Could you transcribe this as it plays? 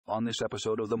On this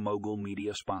episode of the Mogul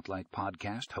Media Spotlight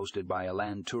podcast, hosted by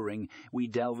Alan Turing, we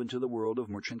delve into the world of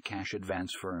merchant cash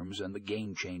advance firms and the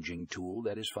game-changing tool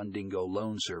that is Fundingo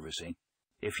loan servicing.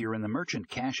 If you're in the merchant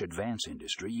cash advance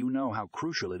industry, you know how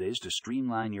crucial it is to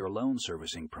streamline your loan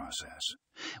servicing process.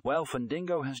 Well,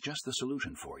 Fundingo has just the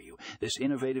solution for you. This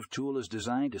innovative tool is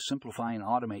designed to simplify and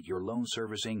automate your loan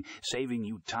servicing, saving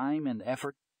you time and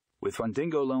effort. With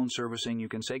Fundingo loan servicing, you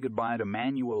can say goodbye to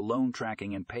manual loan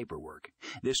tracking and paperwork.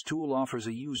 This tool offers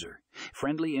a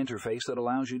user-friendly interface that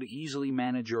allows you to easily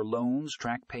manage your loans,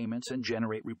 track payments, and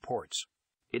generate reports.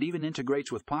 It even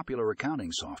integrates with popular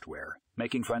accounting software,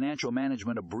 making financial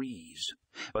management a breeze.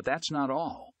 But that's not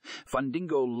all.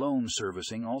 Fundingo loan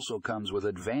servicing also comes with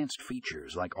advanced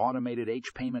features like automated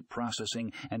H-payment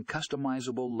processing and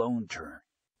customizable loan terms.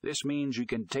 This means you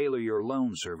can tailor your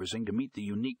loan servicing to meet the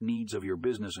unique needs of your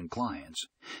business and clients.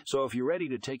 So if you're ready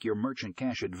to take your merchant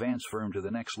cash advance firm to the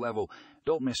next level,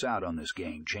 don't miss out on this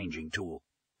game-changing tool.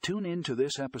 Tune in to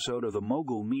this episode of the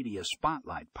Mogul Media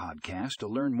Spotlight podcast to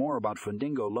learn more about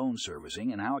Fundingo loan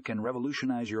servicing and how it can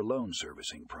revolutionize your loan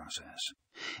servicing process.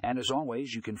 And as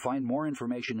always, you can find more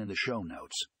information in the show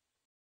notes.